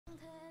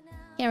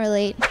Can't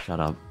relate. Shut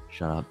up.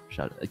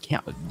 I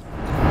can't.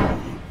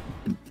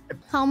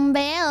 Không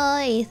bé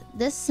ơi.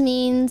 This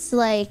means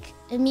like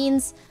it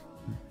means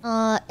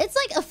it's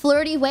like a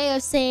flirty way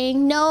of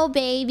saying no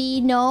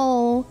baby,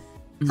 no.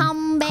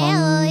 Không bé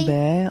ơi.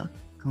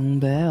 Không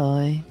bé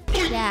ơi.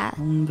 Yeah.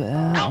 Không bé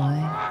ơi.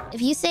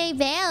 If you say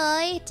bé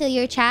ơi to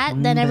your chat,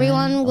 then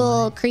everyone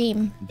will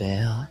cream.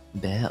 Bé ơi.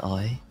 Bé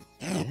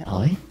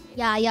ơi.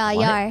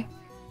 Yeah.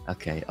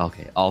 Okay.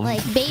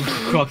 Like baby.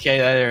 Okay,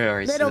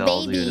 there. Little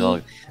baby.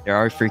 They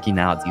are freaking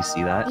out. Do you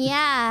see that?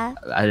 Yeah.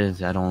 I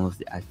don't.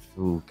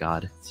 Oh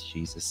God,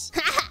 Jesus.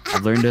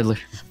 I've learned to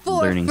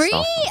For learning free?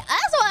 stuff.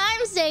 That's what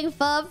I'm saying.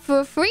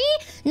 For free?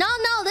 No.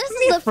 This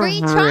is a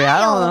free I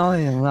trial.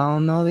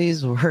 don't know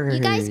these words.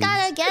 You guys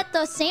gotta get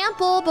the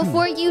sample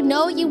before you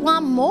know you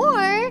want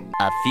more.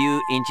 A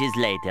few inches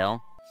later.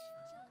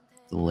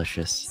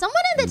 Delicious.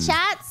 Someone in the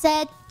chat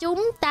said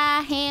 "Chúng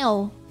ta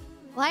heo."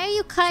 Why are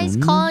you guys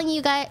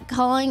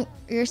calling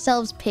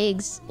yourselves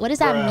pigs? What does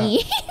that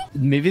mean?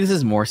 Maybe this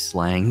is more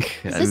slang.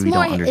 Is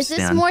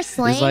this more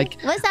slang?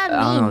 Like, what does that mean?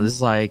 I don't know. This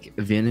is like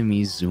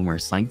Vietnamese Zoomer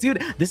slang,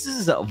 dude. This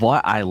is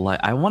what I like.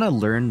 I want to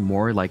learn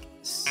more like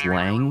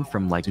slang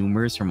from like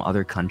Zoomers from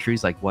other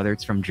countries, like whether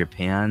it's from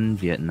Japan,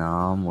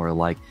 Vietnam, or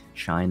like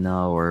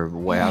China or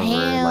wherever.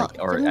 Like,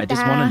 or I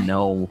just want to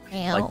know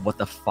like what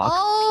the fuck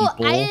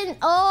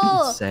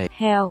people say.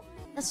 Hell.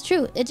 That's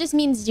true. It just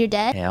means you're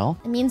dead. Hail?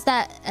 It means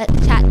that a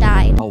cat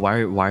died. Oh,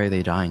 why are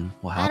they dying?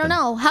 What happened? I don't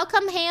know. How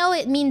come hail?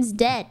 It means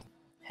dead.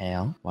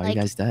 Hail? Why are you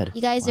guys dead?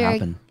 You guys what are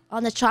happened?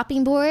 on the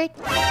chopping board.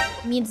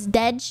 It means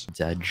dead.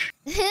 Dead.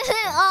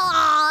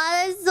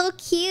 Aw, that's so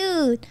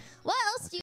cute. What else do you